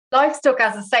Livestock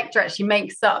as a sector actually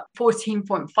makes up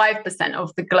 14.5%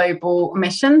 of the global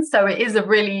emissions. So it is a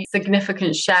really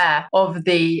significant share of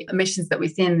the emissions that we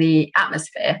see in the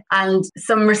atmosphere. And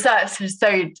some research has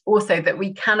showed also that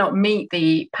we cannot meet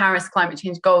the Paris climate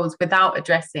change goals without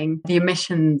addressing the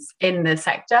emissions in the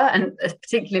sector, and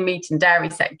particularly meat and dairy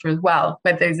sector as well,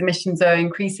 where those emissions are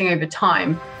increasing over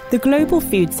time. The global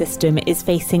food system is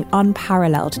facing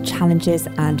unparalleled challenges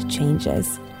and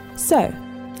changes. So,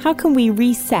 how can we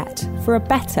reset for a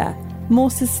better,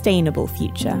 more sustainable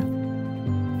future?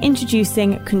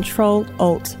 Introducing Control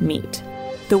Alt Meat,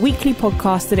 the weekly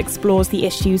podcast that explores the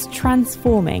issues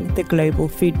transforming the global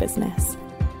food business.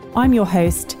 I'm your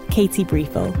host, Katie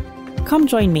Briefel. Come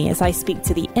join me as I speak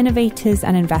to the innovators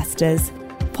and investors,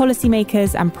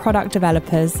 policymakers and product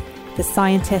developers, the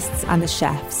scientists and the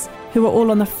chefs, who are all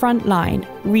on the front line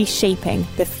reshaping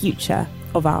the future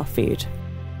of our food.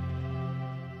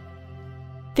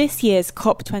 This year's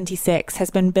COP26 has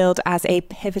been billed as a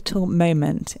pivotal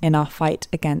moment in our fight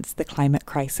against the climate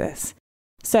crisis.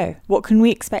 So, what can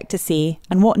we expect to see,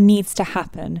 and what needs to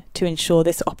happen to ensure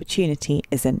this opportunity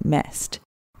isn't missed?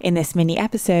 In this mini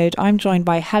episode, I'm joined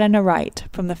by Helena Wright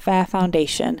from the FAIR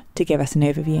Foundation to give us an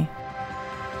overview.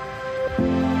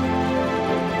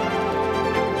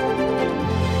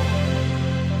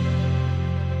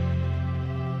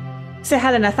 So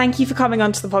Helena, thank you for coming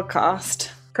onto the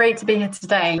podcast. Great to be here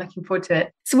today. Looking forward to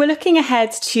it. So we're looking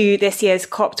ahead to this year's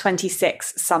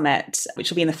COP26 summit, which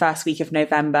will be in the first week of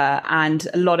November, and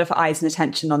a lot of eyes and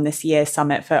attention on this year's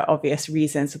summit for obvious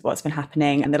reasons of what's been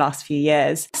happening in the last few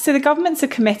years. So the governments are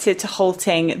committed to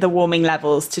halting the warming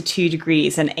levels to 2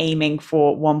 degrees and aiming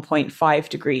for 1.5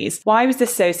 degrees. Why was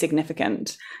this so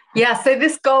significant? Yeah, so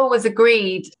this goal was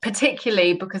agreed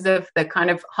particularly because of the kind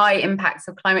of high impacts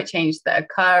of climate change that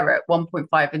occur at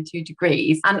 1.5 and 2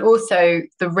 degrees, and also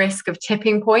the risk of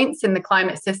tipping points in the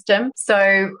climate system.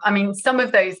 So, I mean, some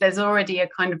of those, there's already a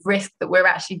kind of risk that we're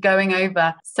actually going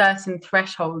over certain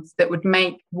thresholds that would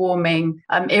make warming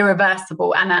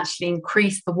irreversible and actually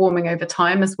increase the warming over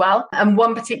time as well. And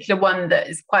one particular one that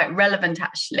is quite relevant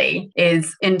actually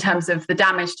is in terms of the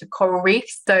damage to coral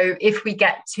reefs. So if we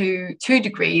get to 2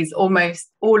 degrees,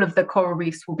 almost all of the coral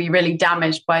reefs will be really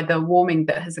damaged by the warming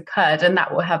that has occurred, and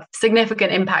that will have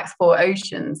significant impacts for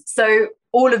oceans. So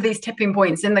all of these tipping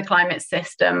points in the climate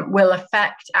system will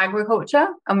affect agriculture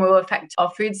and will affect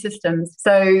our food systems.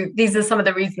 So these are some of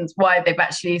the reasons why they've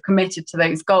actually committed to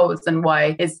those goals and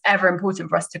why it's ever important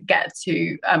for us to get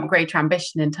to greater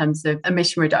ambition in terms of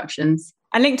emission reductions.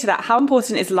 And linked to that, how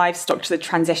important is livestock to the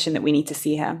transition that we need to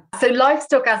see here? So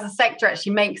livestock as a sector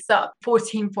actually makes up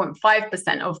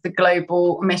 14.5% of the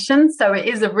global emissions. So it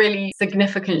is a really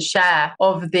significant share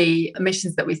of the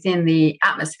emissions that we see in the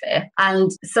atmosphere.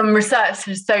 And some research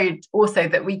has showed also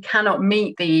that we cannot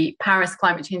meet the Paris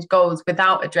climate change goals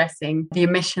without addressing the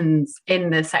emissions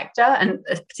in the sector, and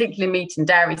particularly meat and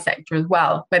dairy sector as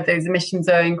well, where those emissions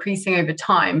are increasing over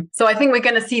time. So I think we're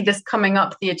going to see this coming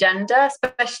up the agenda,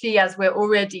 especially as we're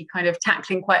already kind of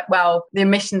tackling quite well the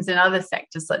emissions in other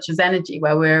sectors such as energy,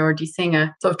 where we're already seeing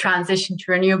a sort of transition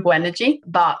to renewable energy.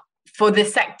 But for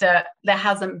this sector, there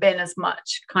hasn't been as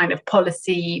much kind of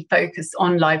policy focus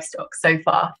on livestock so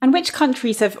far. And which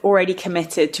countries have already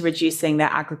committed to reducing their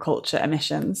agriculture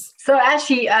emissions? So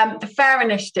actually, the FAIR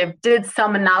Initiative did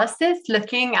some analysis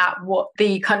looking at what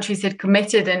the countries had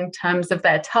committed in terms of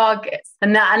their targets.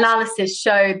 And that analysis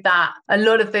showed that a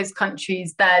lot of those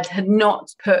countries that had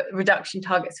not put reduction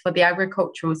targets for the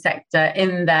agricultural sector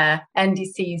in their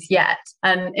NDCs yet.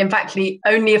 And in fact,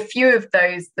 only a few of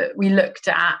those that we looked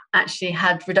at actually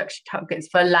had reduction targets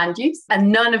for land use,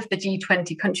 and none of the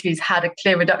G20 countries had a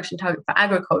clear reduction target for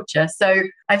agriculture. So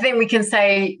I think we can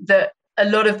say that a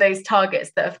lot of those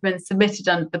targets that have been submitted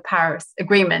under the Paris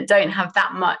Agreement don't have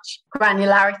that much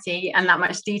granularity and that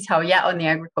much detail yet on the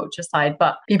agriculture side,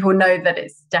 but people know that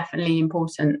it's definitely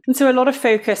important. And so a lot of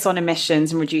focus on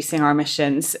emissions and reducing our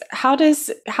emissions. How do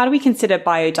we consider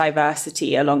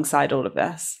biodiversity alongside all of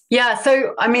this? Yeah,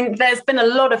 so I mean, there's been a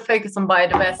lot of focus on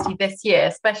biodiversity this year,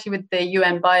 especially with the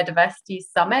UN Biodiversity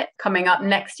Summit coming up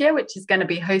next year, which is going to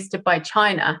be hosted by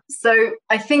China. So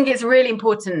I think it's really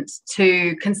important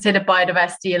to consider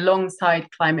biodiversity alongside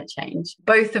climate change.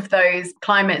 Both of those,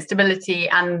 climate stability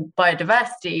and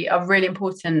biodiversity, are really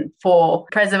important for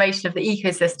preservation of the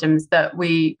ecosystems that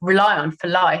we rely on for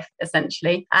life,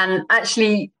 essentially. And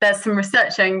actually, there's some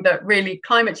research showing that really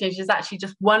climate change is actually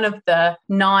just one of the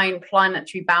 9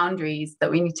 planetary boundaries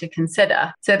that we need to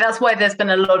consider. So that's why there's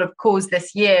been a lot of calls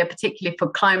this year, particularly for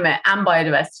climate and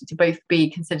biodiversity, to both be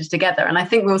considered together. And I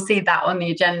think we'll see that on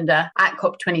the agenda at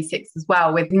COP26 as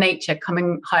well, with nature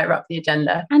coming higher up the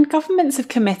agenda. And governments have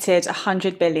committed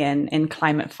 100 billion in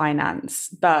climate finance,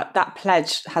 but that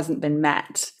pledge hasn't been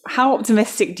met. How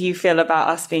optimistic do you feel about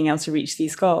us being able to reach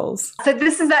these goals? So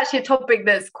this is actually a topic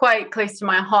that's quite close to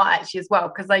my heart actually as well,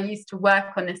 because I used to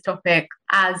work on this topic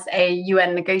as a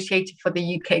UN negotiator for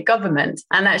the UK government.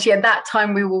 And actually at that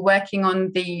time, we were working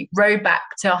on the Roadmap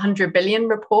to 100 billion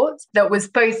report that was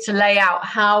supposed to lay out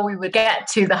how we would get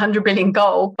to the 100 billion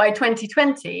goal by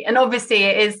 2020. And obviously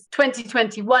it is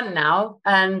 2021 now.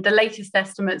 And the latest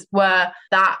estimates were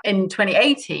that in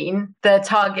 2018, the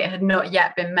target had not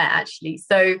yet been met actually.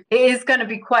 So it is going to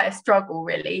be quite a struggle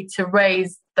really to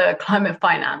raise the climate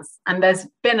finance. And there's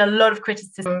been a lot of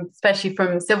criticism, especially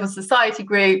from civil society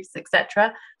groups,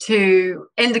 etc., to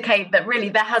indicate that really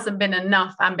there hasn't been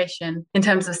enough ambition in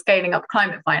terms of scaling up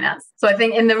climate finance. So I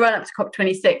think in the run-up to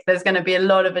COP26, there's going to be a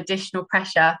lot of additional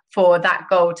pressure for that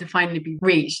goal to finally be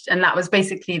reached. And that was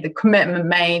basically the commitment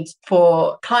made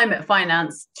for climate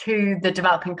finance to the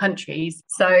developing countries.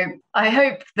 So I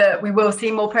hope that we will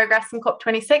see more progress in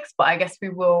COP26, but I guess we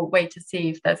will wait to see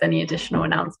if there's any additional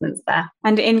announcements there.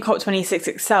 And in COP26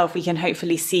 itself, we can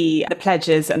hopefully see the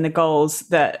pledges and the goals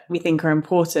that we think are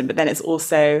important, but then it's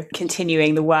also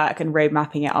continuing the work and road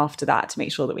mapping it after that to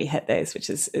make sure that we hit those, which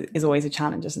is always a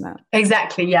challenge, isn't it?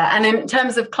 Exactly, yeah. And in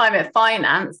terms of climate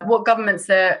finance, what governments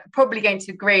are probably going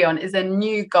to agree on is a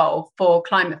new goal for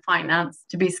climate finance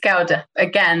to be scaled up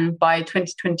again by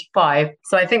 2025.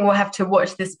 So I think we'll have to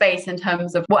watch this space in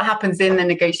terms of what happens in the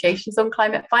negotiations on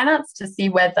climate finance to see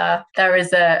whether there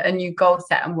is a new goal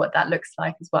set and what that looks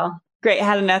like as well. Great,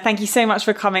 Helena. Thank you so much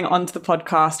for coming onto the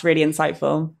podcast. Really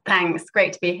insightful. Thanks.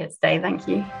 Great to be here today. Thank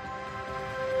you.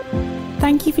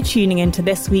 Thank you for tuning in to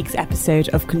this week's episode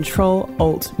of Control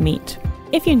Alt Meet.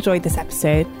 If you enjoyed this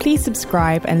episode, please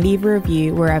subscribe and leave a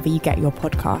review wherever you get your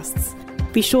podcasts.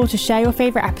 Be sure to share your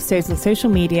favourite episodes on social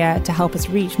media to help us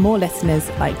reach more listeners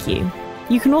like you.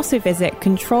 You can also visit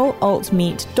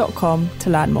controlaltmeet.com to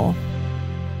learn more.